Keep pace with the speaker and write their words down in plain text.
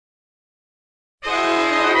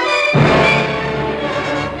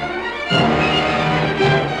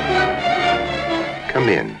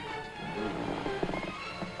in.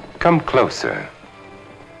 Come closer.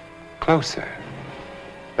 Closer.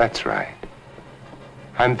 That's right.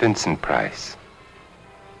 I'm Vincent Price.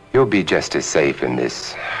 You'll be just as safe in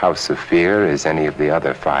this house of fear as any of the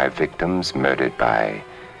other 5 victims murdered by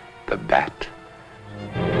the bat.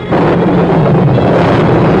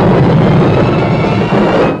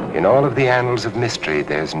 In all of the annals of mystery,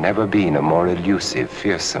 there's never been a more elusive,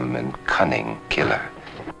 fearsome, and cunning killer.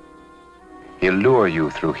 He'll lure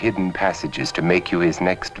you through hidden passages to make you his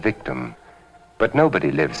next victim. But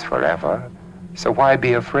nobody lives forever, so why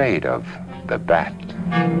be afraid of the bat?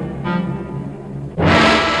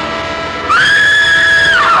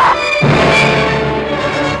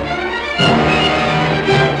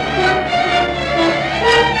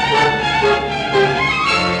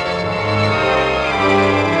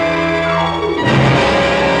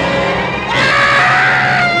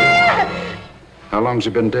 How long's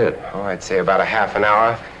he been dead? Oh, I'd say about a half an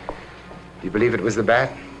hour. You believe it was the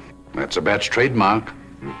bat? That's a bat's trademark.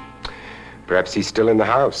 Perhaps he's still in the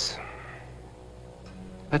house.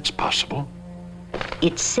 That's possible.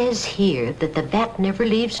 It says here that the bat never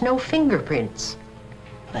leaves no fingerprints.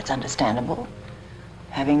 That's understandable.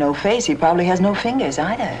 Having no face, he probably has no fingers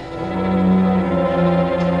either.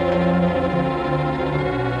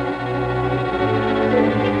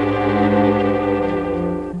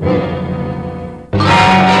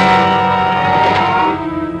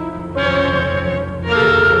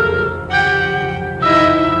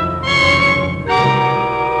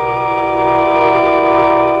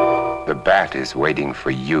 The bat is waiting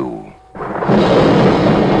for you.